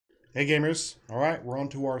Hey gamers, alright, we're on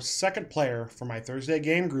to our second player for my Thursday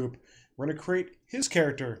game group. We're going to create his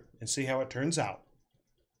character and see how it turns out.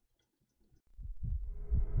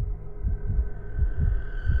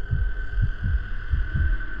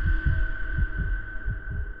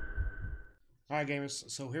 Alright gamers,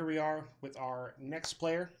 so here we are with our next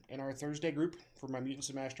player in our Thursday group for my Mutants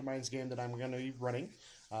and Masterminds game that I'm going to be running.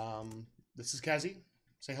 This is Kazi.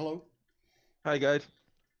 Say hello. Hi guys.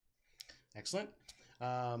 Excellent.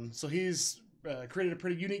 So he's created a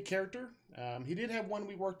pretty unique character. He did have one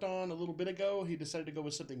we worked on a little bit ago. He decided to go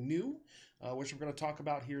with something new, which we're going to talk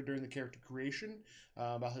about here during the character creation,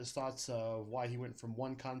 about his thoughts of why he went from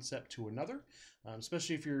one concept to another.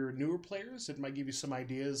 Especially if you're newer players, it might give you some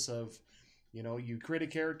ideas of, you create a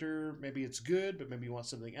character, maybe it's good, but maybe you want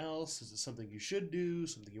something else. Is it something you should do,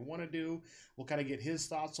 something you want to do? We'll kind of get his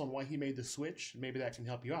thoughts on why he made the switch, and maybe that can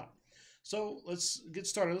help you out. So let's get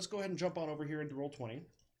started. Let's go ahead and jump on over here into Roll20.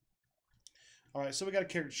 All right, so we got a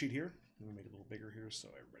character sheet here. Let me make it a little bigger here so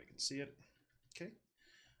everybody can see it. Okay.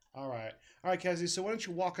 All right, Kazi. So why don't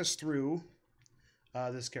you walk us through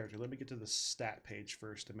this character? Let me get to the stat page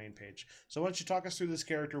first, the main page. So why don't you talk us through this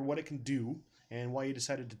character, what it can do, and why you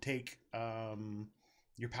decided to take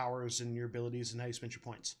your powers and your abilities and how you spent your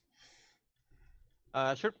points.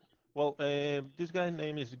 Sure. Well, this guy's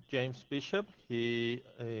name is James Bishop.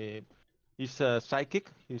 He's a psychic.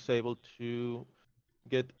 He's able to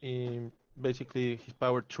get in basically his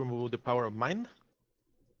power through the power of mind.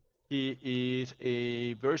 He is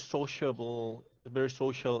a very social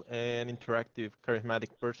and interactive, charismatic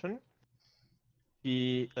person.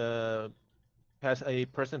 He has a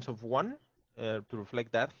presence of one. To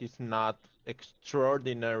reflect that, he's not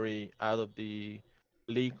extraordinary out of the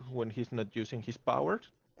league when he's not using his powers.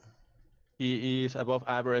 He is above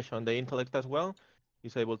average on the intellect as well.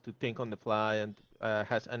 He's able to think on the fly and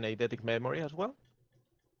has an eidetic memory as well.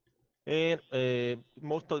 And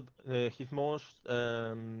most of his most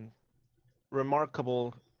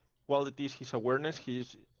remarkable qualities, his awareness.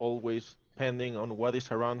 He's always pending on what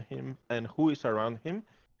is around him and who is around him.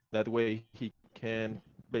 That way he can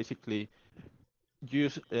basically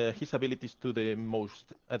use his abilities to the most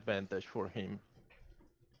advantage for him.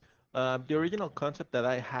 The original concept that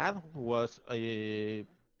I had was a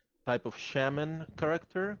type of shaman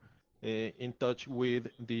character in touch with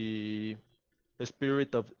the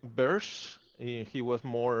spirit of Verse. He was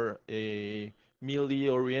more a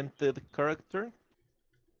melee-oriented character,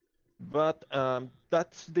 but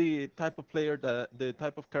that's the type of the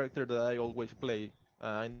type of character that I always play.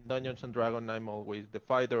 In Dungeons and Dragons, I'm always the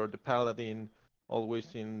fighter or the paladin, always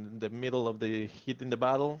in the middle of the heat in the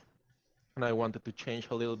battle, and I wanted to change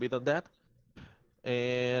a little bit of that.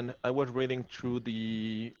 And I was reading through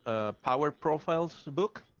the Power Profiles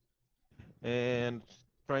book and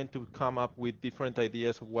trying to come up with different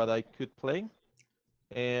ideas of what I could play.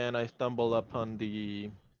 And I stumbled upon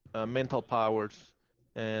the mental powers,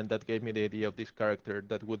 and that gave me the idea of this character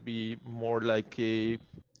that would be more like a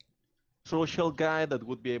social guy that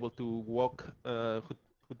would be able to walk, who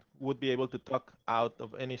would be able to talk out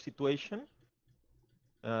of any situation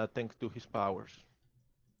thanks to his powers.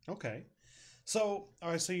 Okay. So,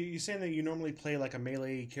 all right. So you're saying that you normally play like a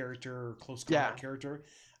melee character, or close Yeah, combat character.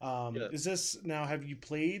 yeah. Is this now? Have you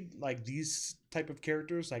played like these type of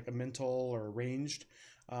characters, like a mental or ranged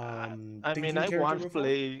I mean, thinking character before?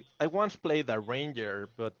 I once played a ranger,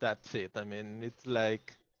 but that's it. I mean, it's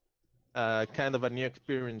like kind of a new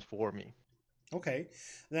experience for me. Okay.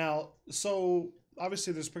 Now, so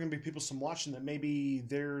obviously there's going to be people some watching that maybe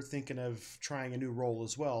they're thinking of trying a new role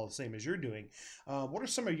as well, same as you're doing. What are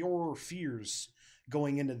some of your fears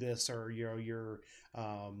going into this, or your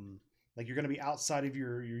like you're going to be outside of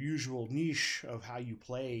your usual niche of how you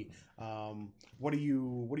play? What are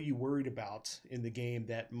you worried about in the game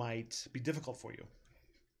that might be difficult for you?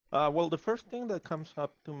 Well, the first thing that comes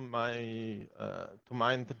up to mind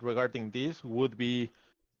regarding this would be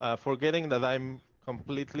forgetting that I'm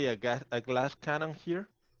completely a glass cannon here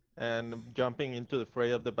and jumping into the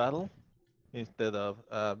fray of the battle instead of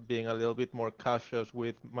being a little bit more cautious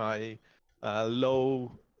with my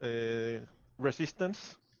low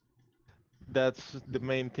resistance. That's the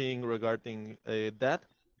main thing regarding that.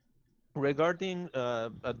 Regarding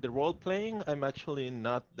the role playing, I'm actually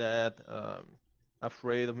not that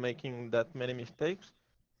afraid of making that many mistakes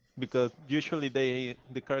because usually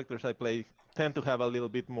the characters I play tend to have a little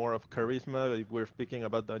bit more of charisma if we're speaking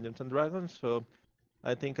about Dungeons and Dragons. So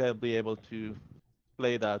I think I'll be able to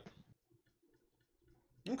play that.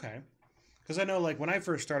 Okay. Because I know, like when I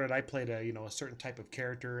first started, I played a certain type of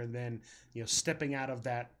character, and then stepping out of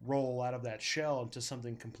that role, out of that shell, into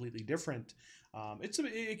something completely different.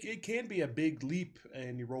 It can be a big leap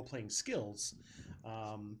in your role playing skills.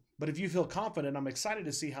 But if you feel confident, I'm excited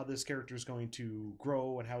to see how this character is going to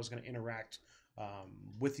grow and how it's going to interact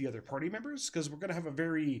with the other party members, because we're going to have a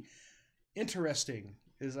very interesting,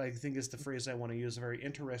 is I think is the phrase I want to use, a very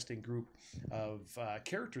interesting group of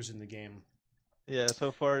characters in the game. Yeah,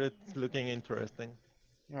 so far it's looking interesting.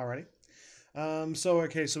 Alrighty.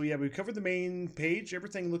 So yeah, we've covered the main page.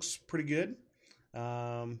 Everything looks pretty good.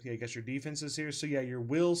 Yeah, you got your defenses here. So yeah, your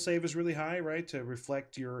will save is really high, right, to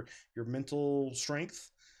reflect your mental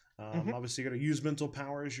strength. Hmm. Obviously, you're going to use mental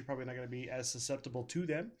powers. You're probably not going to be as susceptible to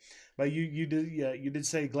them. But you did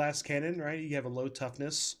say glass cannon, right? You have a low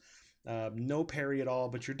toughness, no parry at all,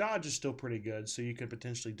 but your dodge is still pretty good. So you could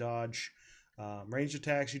potentially dodge range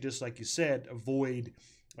attacks. You just, like you said, avoid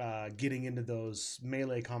getting into those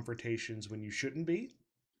melee confrontations when you shouldn't be.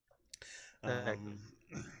 Exactly. Um,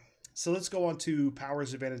 so let's go on to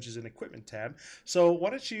powers, advantages, and equipment tab. So why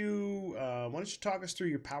don't you talk us through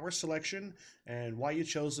your power selection and why you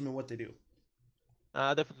chose them and what they do?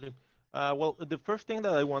 Definitely. Well, the first thing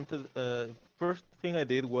that I wanted, first thing I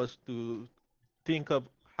did was to think of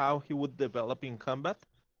how he would develop in combat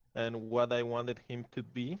and what I wanted him to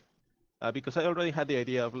be, because I already had the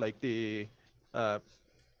idea of like the uh,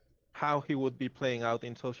 how he would be playing out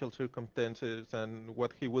in social circumstances and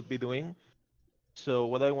what he would be doing. So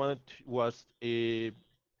what I wanted was a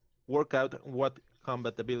work out what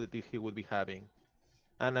combat ability he would be having.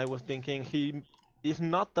 And I was thinking he is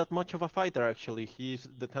not that much of a fighter actually. He's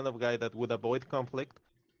the kind of guy that would avoid conflict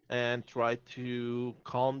and try to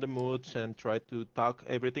calm the moods and try to talk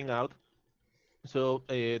everything out. So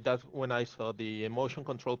that's when I saw the emotion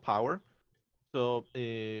control power. So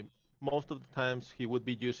most of the times he would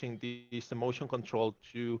be using this emotion control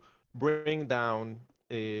to bring down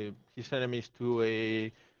his enemies to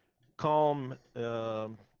a calm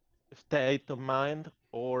state of mind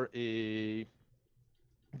or a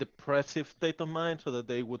depressive state of mind so that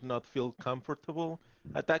they would not feel comfortable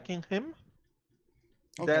attacking him.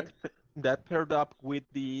 Okay. That paired up with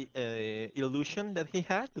the illusion that he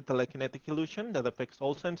has, the telekinetic illusion that affects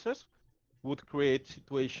all senses, would create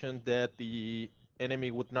situations that the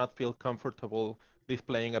enemy would not feel comfortable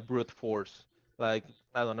displaying a brute force, like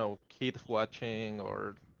I don't know, kids watching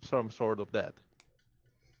or some sort of that,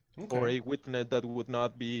 or Okay. a witness that would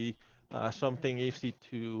not be something easy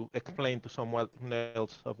to explain to someone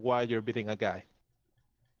else of why you're beating a guy.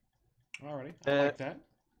 Alrighty. I Uh, like that.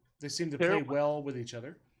 They seem to Here, play well with each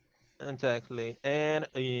other. exactly. And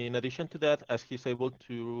in addition to that, as he's able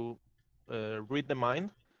to read the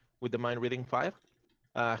mind with the mind reading 5,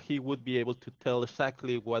 he would be able to tell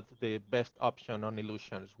exactly what the best option on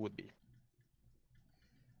illusions would be.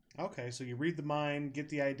 Okay, so you read the mind, get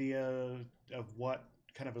the idea of what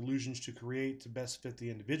kind of illusions to create to best fit the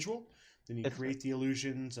individual. Then you It's create the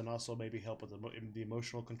illusions and also maybe help with the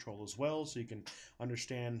emotional control as well, so you can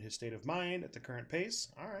understand his state of mind at the current pace.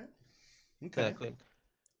 All right. Okay. exactly.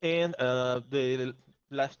 And the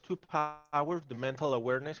last two powers, the mental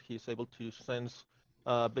awareness, he's able to sense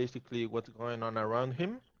basically what's going on around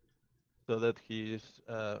him, so that he's,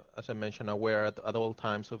 as I mentioned, aware at all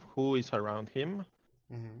times of who is around him.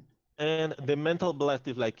 Mm-hmm. And the mental blast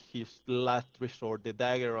is like his last resort, the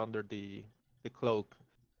dagger under the cloak,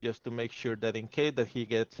 just to make sure that in case that he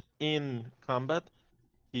gets in combat,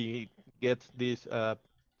 he gets this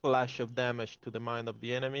flash of damage to the mind of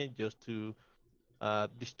the enemy, just to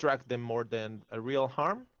distract them more than a real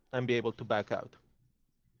harm, and be able to back out.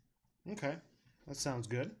 Okay. That sounds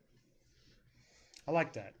good. I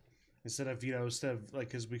like that. Instead of like,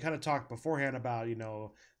 because we kind of talked beforehand about,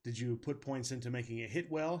 did you put points into making it hit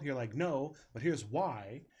well? You're like, no, but here's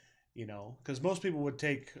why. Because most people would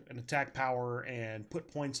take an attack power and put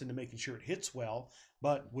points into making sure it hits well,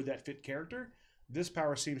 but would that fit character? This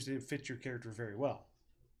power seems to fit your character very well.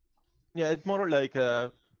 Yeah, it's more like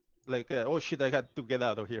oh shit, I had to get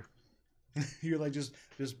out of here. You're like, just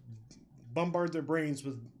bombard their brains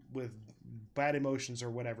with bad emotions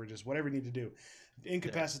or whatever, just whatever you need to do,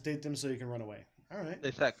 Yeah, incapacitate them so you can run away. All right.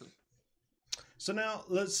 exactly. So now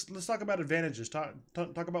let's talk about advantages. Talk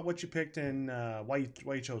about what you picked and why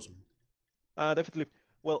you chose them. Definitely.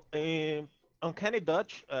 Well, Uncanny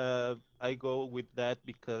Dodge, I go with that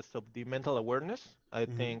because of the mental awareness. I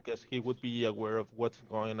Mm-hmm. think as he would be aware of what's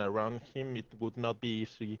going around him, it would not be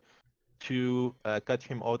easy to catch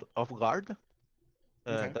him out off guard.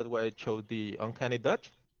 Okay. That's why I chose the Uncanny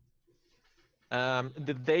Dodge.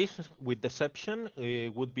 The days with Deception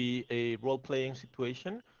would be a role-playing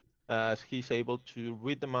situation, as he's able to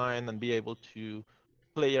read the mind and be able to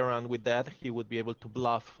play around with that. He would be able to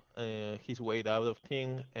bluff his way out of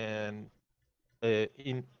thing and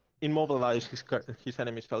in immobilize his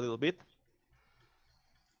enemies a little bit,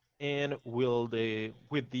 and with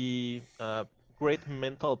the great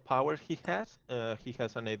mental power he has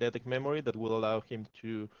an eidetic memory that will allow him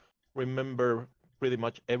to remember pretty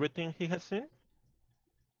much everything he has seen,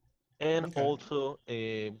 and Okay. also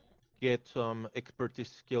get some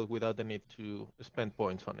expertise skill without the need to spend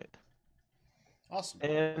points on it. Awesome.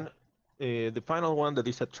 And the final one that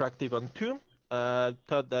is attractive on two,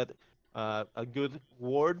 thought that a good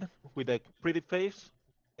word with a pretty face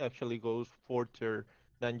actually goes further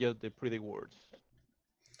than just the pretty words.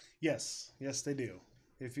 Yes, yes, they do.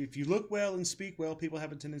 If you look well and speak well, people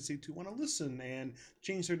have a tendency to want to listen and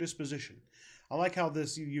change their disposition. I like how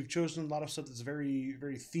you've chosen a lot of stuff that's very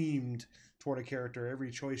very themed toward a character.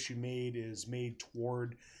 Every choice you made is made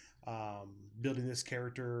toward building this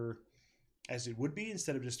character as it would be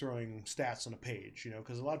instead of just throwing stats on a page. You know,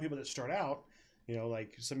 because a lot of people that start out, you know,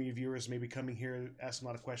 like some of you viewers may be coming here asking a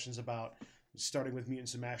lot of questions about starting with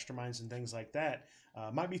mutants and masterminds and things like that,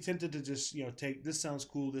 might be tempted to just take this sounds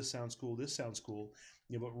cool, this sounds cool, this sounds cool,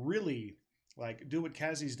 but really like do what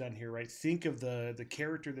Kazi's done here, right? Think of the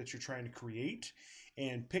character that you're trying to create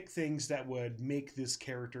and pick things that would make this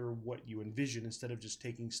character what you envision instead of just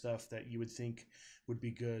taking stuff that you would think would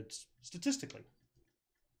be good statistically.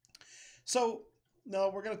 So now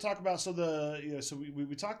we're going to talk about so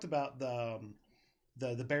we talked about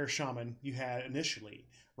the bear shaman you had initially,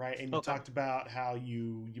 right? And you Okay. talked about how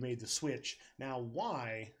you made the switch. Now,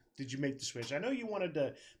 why did you make the switch? I know you wanted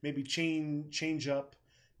to maybe change up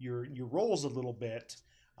your roles a little bit,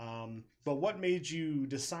 but what made you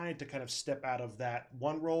decide to kind of step out of that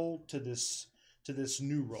one role to this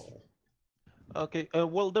new role? Okay.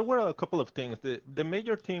 Well, there were a couple of things. The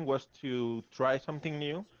major thing was to try something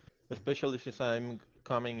new, especially since I'm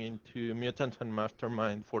coming into Mutants and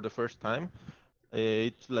Mastermind for the first time.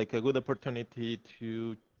 It's like a good opportunity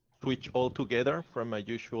to switch altogether from my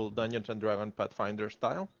usual Dungeons and Dragon Pathfinder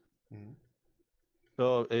style. Mm-hmm.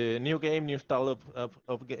 So a new game, new style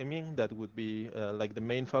of gaming, that would be like the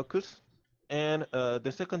main focus. And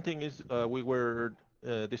the second thing is we were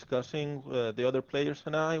discussing, the other players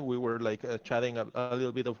and we were like chatting a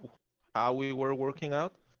little bit of how we were working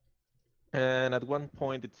out. And at one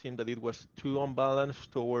point it seemed that it was too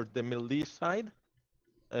unbalanced toward the melee side,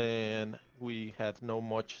 and we had no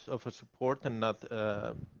much of a support and not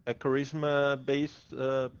a charisma based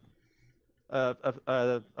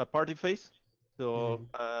a party phase. So Mm-hmm.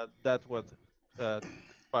 that's what uh,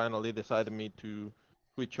 finally decided me to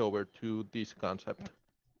switch over to this concept.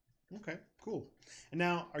 Okay, cool. And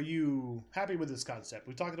now, are you happy with this concept?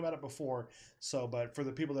 We talked about it before, so but for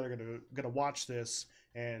the people that are gonna watch this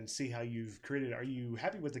and see how you've created, are you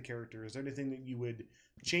happy with the character? Is there anything that you would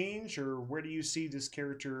change, or where do you see this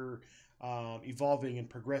character evolving and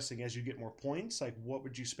progressing as you get more points? Like, what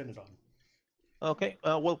would you spend it on? Okay,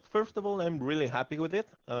 well, first of all, I'm really happy with it.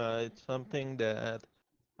 It's something that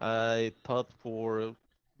I thought for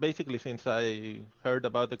basically since I heard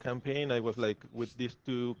about the campaign, I was like with these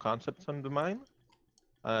two concepts on the mind.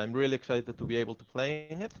 I'm really excited to be able to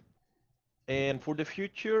playing it. And for the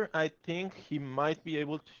future, I think he might be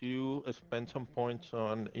able to spend some points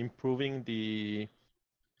on improving the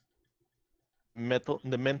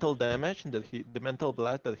mental damage the mental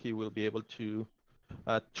block that he will be able to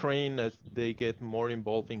train as they get more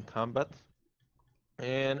involved in combat,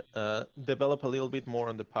 and develop a little bit more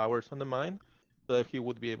on the powers on the mind, so that he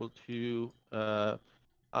would be able to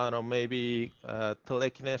I don't know, maybe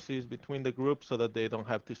telekinesis between the groups so that they don't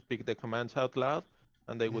have to speak the commands out loud,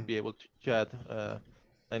 and they would Mm, be able to chat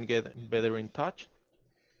and get better in touch,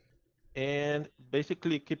 and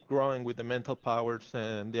basically keep growing with the mental powers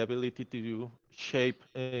and the ability to shape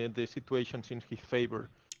the situations in his favor,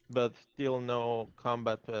 but still no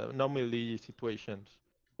combat, no melee situations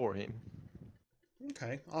for him.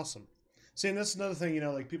 okay, awesome. See, and that's another thing.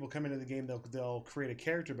 Like people come into the game, they'll create a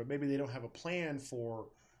character, but maybe they don't have a plan for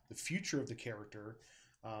the future of the character.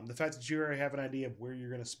 The fact that you already have an idea of where you're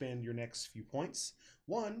going to spend your next few points,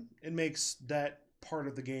 one, it makes that part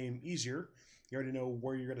of the game easier. You already know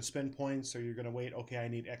where you're going to spend points, or you're going to wait. Okay, I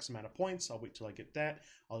need X amount of points. I'll wait till I get that.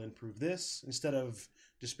 I'll improve this instead of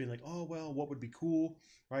just being like, oh well, what would be cool,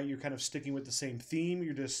 right? You're kind of sticking with the same theme.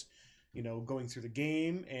 You're just going through the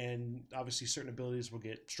game, and obviously certain abilities will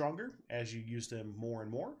get stronger as you use them more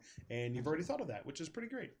and more. And you've already thought of that, which is pretty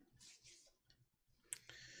great.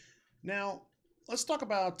 Now, let's talk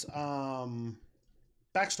about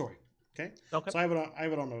backstory. Okay, Okay. so I have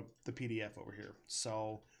it on the PDF over here.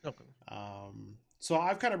 Okay. So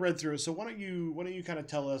I've kind of read through it. So why don't you kind of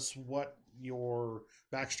tell us what your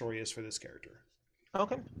backstory is for this character?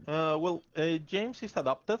 Okay. Well, James is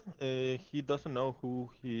adopted. He doesn't know who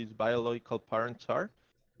his biological parents are.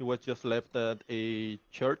 He was just left at a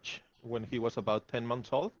church when he was about 10 months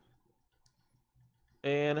old.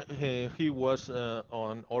 And he was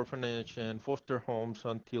on orphanage and foster homes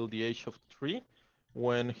until the age of 3,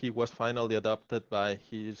 when he was finally adopted by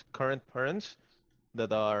his current parents,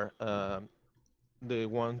 that are the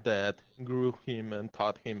ones that grew him and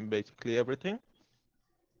taught him basically everything.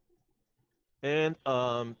 And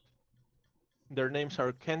their names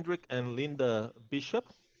are Kendrick and Linda Bishop.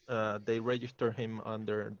 They register him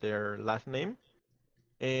under their last name,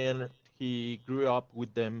 and he grew up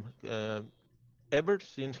with them. Ever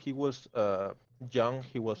since he was young,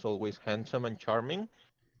 he was always handsome and charming.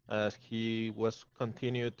 As he was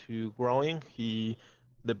continued to growing, he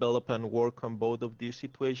developed and worked on both of these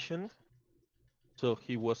situations. So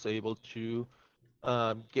he was able to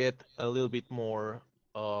get a little bit more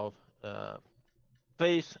of uh,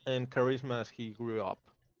 face and charisma as he grew up.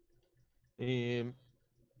 Um,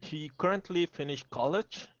 he currently finished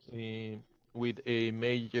college with a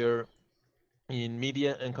major in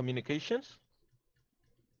media and communications,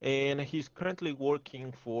 and he's currently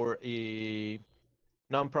working for a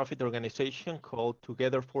nonprofit organization called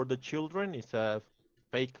Together for the Children. It's a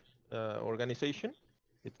fake organization.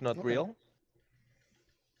 It's not Okay. real.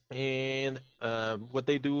 And what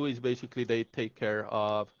they do is basically they take care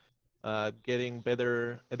of getting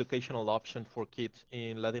better educational options for kids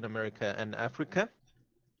in Latin America and Africa.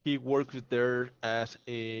 He works there as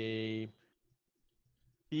a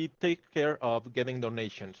he takes care of getting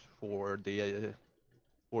donations for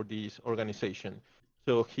this organization.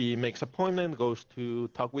 So he makes appointment, goes to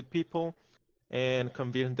talk with people, and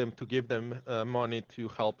convince them to give them money to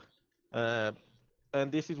help. Uh,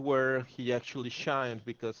 and this is where he actually shines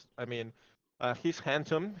because I mean, he's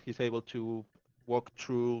handsome. He's able to walk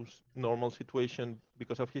through normal situation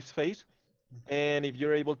because of his face. And if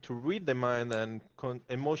you're able to read the mind and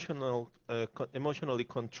emotionally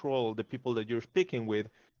control the people that you're speaking with,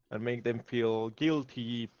 and make them feel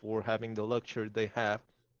guilty for having the luxury they have,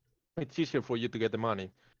 it's easier for you to get the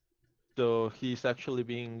money. So he's actually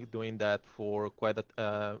been doing that for quite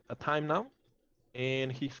a time now,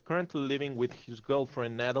 and he's currently living with his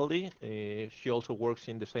girlfriend Natalie. She also works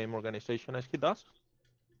in the same organization as he does,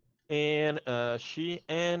 and she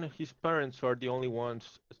and his parents are the only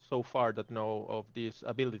ones so far that know of these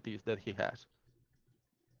abilities that he has.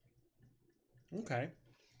 Okay.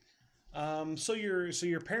 So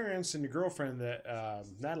your parents and your girlfriend that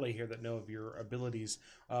Natalie here that know of your abilities,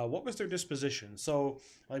 what was their disposition? So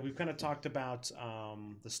like we've kind of talked about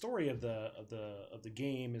the story of the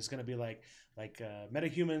game is going to be like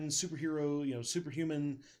metahuman superhero,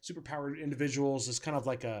 superhuman superpowered individuals is kind of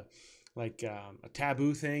like a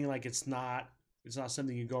taboo thing. Like it's not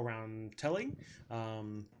something you go around telling.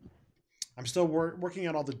 Um, I'm still working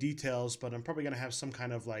out all the details, but I'm probably going to have some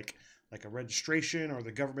kind of like a registration, or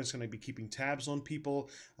the government's going to be keeping tabs on people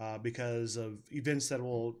because of events that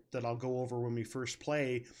I'll go over when we first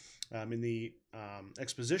play in the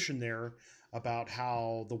exposition there about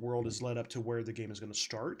how the world is led up to where the game is going to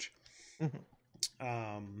start. Mhm.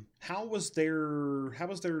 How was their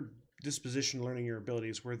disposition learning your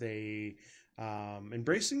abilities? Were they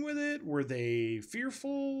embracing with it? Were they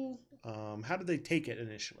fearful? How did they take it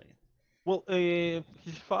initially? Well,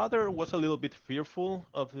 his father was a little bit fearful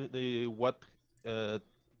of the what uh,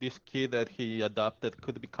 this kid that he adopted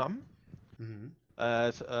could become, Mm-hmm.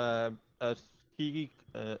 as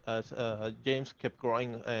James kept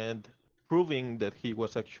growing and proving that he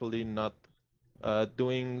was actually not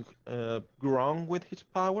doing wrong with his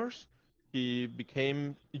powers. He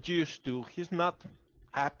became used to. He's not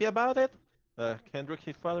happy about it. Kendrick,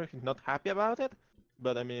 his father, he's not happy about it.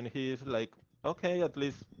 But I mean, he's like, okay, at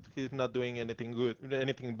least he's not doing anything good,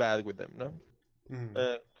 anything bad with them. No.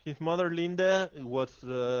 Mm-hmm. His mother Linda was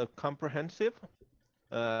comprehensive.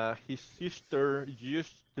 His sister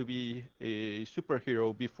used to be a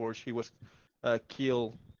superhero before she was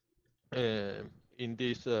killed uh, in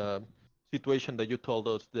this situation that you told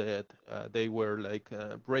us that they were like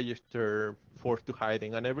registered, forced to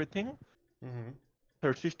hiding, and everything. Mm-hmm.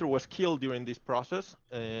 Her sister was killed during this process,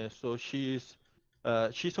 so she's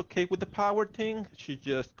okay with the power thing. She's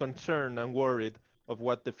just concerned and worried of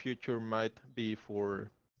what the future might be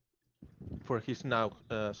for his now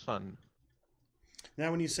son.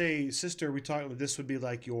 Now, when you say sister, we talk. This would be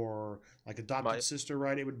like your like adopted My sister,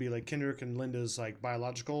 right? It would be like Kendrick and Linda's like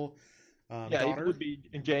biological Yeah, it would daughter. be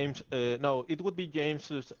James. No, it would be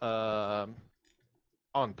James's aunt.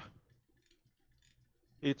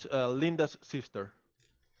 It's Linda's sister.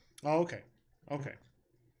 Oh, okay, okay,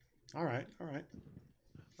 all right, all right.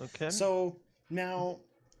 Okay. So, Now,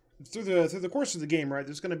 through the course of the game, right?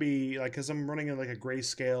 There's going to be like, because I'm running in like a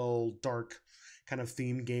grayscale, dark kind of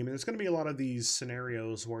themed game, and there's going to be a lot of these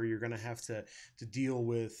scenarios where you're going to have to deal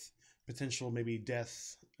with potential maybe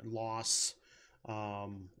death and loss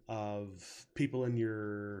of people in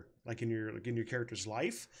your in your character's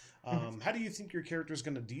life. Mhm. How do you think your character is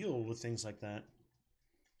going to deal with things like that?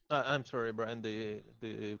 I'm sorry, Brian.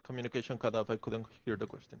 The communication cut off. I couldn't hear the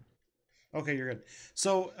question. Okay, you're good.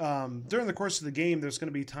 So during the course of the game, there's going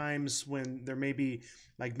to be times when there may be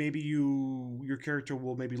like maybe your character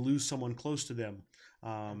will maybe lose someone close to them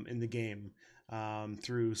in the game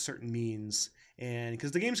through certain means, and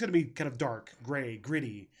because the game's going to be kind of dark, gray,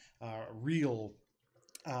 gritty, real.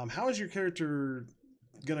 How is your character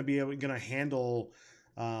going to handle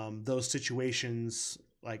those situations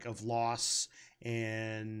like of loss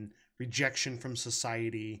and rejection from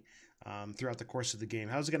society throughout the course of the game?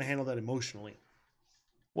 How's it going to handle that emotionally?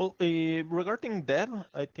 Well, regarding that,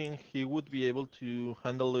 I think he would be able to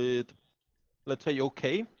handle it, let's say,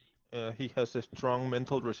 okay. He has a strong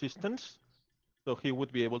mental resistance, so he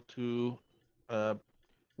would be able to uh,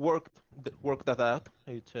 work that out.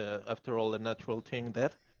 It's, after all, a natural thing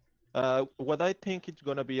that. What I think it's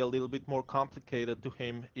going to be a little bit more complicated to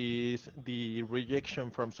him is the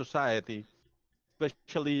rejection from society,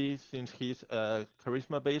 especially since he's a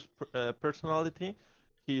charisma-based personality.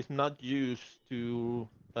 He's not used to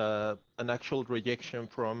an actual rejection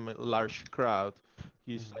from a large crowd.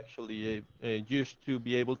 He's Mm-hmm. actually used to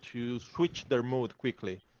be able to switch their mood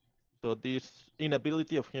quickly. So this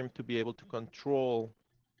inability of him to be able to control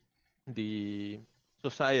the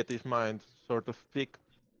society's mind, sort of speak,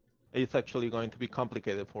 is actually going to be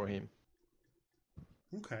complicated for him.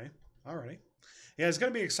 Okay. All right. Yeah, it's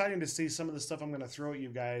going to be exciting to see some of the stuff I'm going to throw at you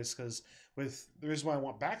guys because with the reason why I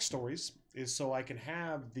want backstories is so I can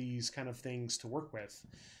have these kind of things to work with,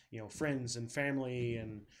 friends and family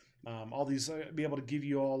and all these, be able to give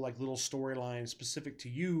you all like little storylines specific to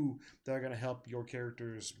you that are going to help your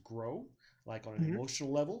characters grow, like on an Mm-hmm.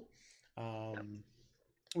 emotional level. Um,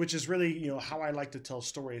 which is really how I like to tell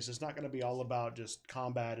stories. It's not going to be all about just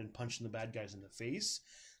combat and punching the bad guys in the face,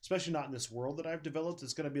 especially not in this world that I've developed.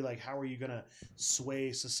 It's going to be like, how are you going to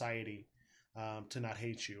sway society to not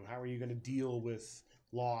hate you? How are you going to deal with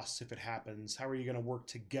loss if it happens? How are you going to work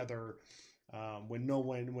together when no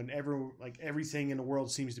one, when everything in the world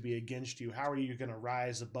seems to be against you? How are you going to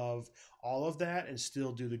rise above all of that and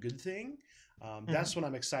still do the good thing? Mm-hmm. That's what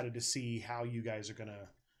I'm excited to see how you guys are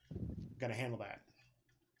gonna handle that.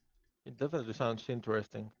 It definitely sounds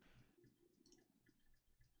interesting.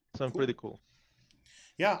 Sounds Cool. pretty cool.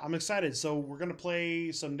 Yeah, I'm excited. So we're gonna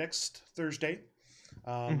play. So next Thursday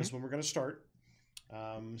Mm-hmm. is when we're gonna start.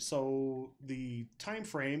 So the time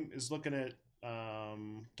frame is looking at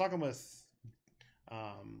talking with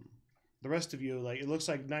um, the rest of you. Like it looks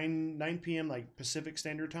like nine p.m. like Pacific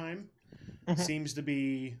Standard Time Mm-hmm. seems to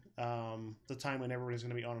be the time when everybody's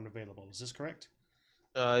going to be on and available. Is this correct?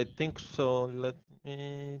 I think so. Let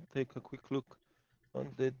me take a quick look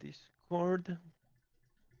on the Discord.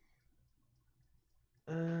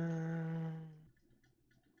 Um,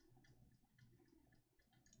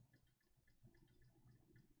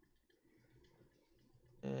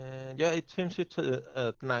 and yeah, it seems it's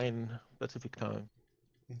at 9 Pacific time.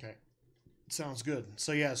 Okay. Sounds good.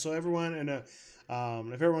 So yeah, so everyone and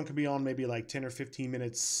if everyone could be on maybe like 10 or 15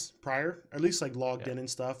 minutes prior, at least like logged Yeah. in and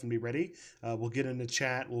stuff and be ready. We'll get in the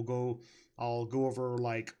chat. I'll go over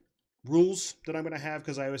like rules that I'm gonna have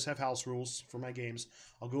because I always have house rules for my games.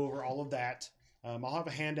 I'll go over all of that. I'll have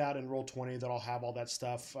a handout in Roll20 that I'll have all that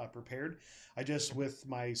stuff prepared. I just with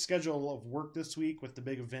my schedule of work this week with the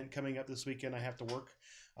big event coming up this weekend, I have to work.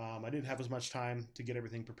 I didn't have as much time to get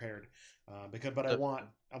everything prepared but I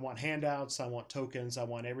Uh, want handouts, I want tokens, I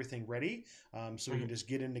want everything ready so we can mhm. just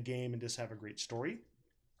get in the game and just have a great story.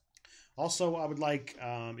 Also, I would like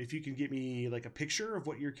if you can get me like a picture of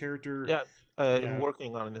what your character, Yeah, I'm yeah,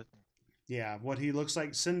 working on it. yeah, what he looks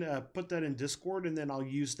like. Send put that in Discord, and then I'll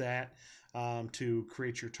use that to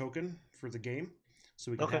create your token for the game,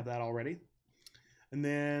 so we can Okay. have that already. And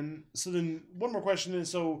then one more question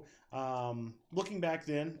is looking back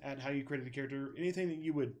then at how you created the character, anything that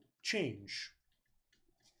you would change?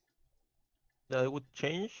 That would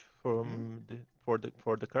change Mm-hmm. from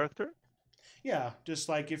the character. Yeah, just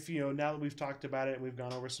like if now that we've talked about it, and we've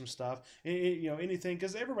gone over some stuff. Anything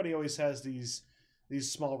because everybody always has these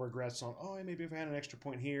small regrets on. Oh, maybe if I had an extra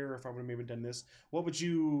point here, or if I would have maybe done this. What would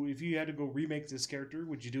you if you had to go remake this character?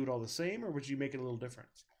 Would you do it all the same, or would you make it a little different?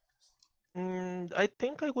 I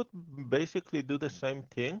think I would basically do the same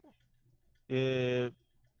thing. Uh,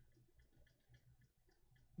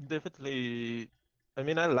 Definitely. I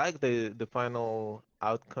mean, I like the final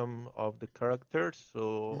outcome of the characters,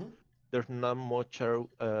 so Hmm. there's not much.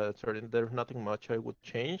 Certain there's nothing much I would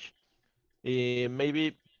change.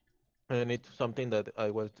 Maybe, and it's something that I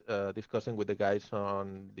was discussing with the guys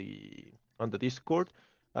on the Discord.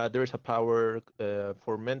 There is a power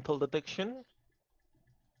for mental detection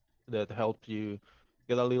that helps you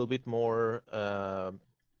get a little bit more,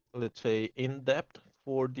 let's say, in depth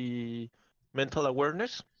for the mental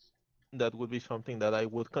awareness. That would be something that I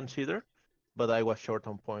would consider, but I was short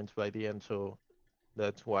on points by the end, so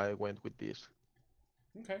that's why I went with this.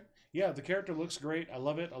 Okay. Yeah, the character looks great. I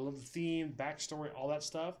love it. I love the theme, backstory, all that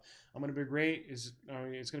stuff. I'm gonna be great. It's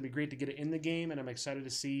gonna be great to get it in the game, and I'm excited to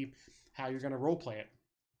see how you're gonna role play it.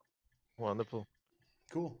 Wonderful.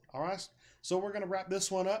 Cool. All right. So we're gonna wrap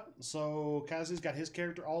this one up. So Kazi's got his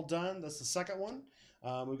character all done. That's the second one.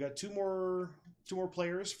 We've got two more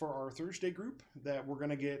players for our Thursday group that we're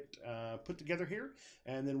gonna get put together here,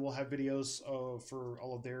 and then we'll have videos for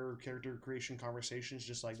all of their character creation conversations,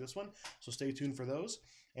 just like this one. So stay tuned for those.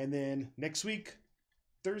 And then next week,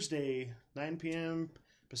 Thursday, 9 p.m.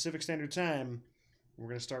 Pacific Standard Time, we're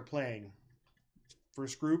gonna start playing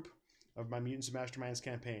first group of my Mutants and Masterminds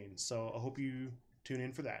campaign. So I hope you tune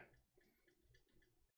in for that.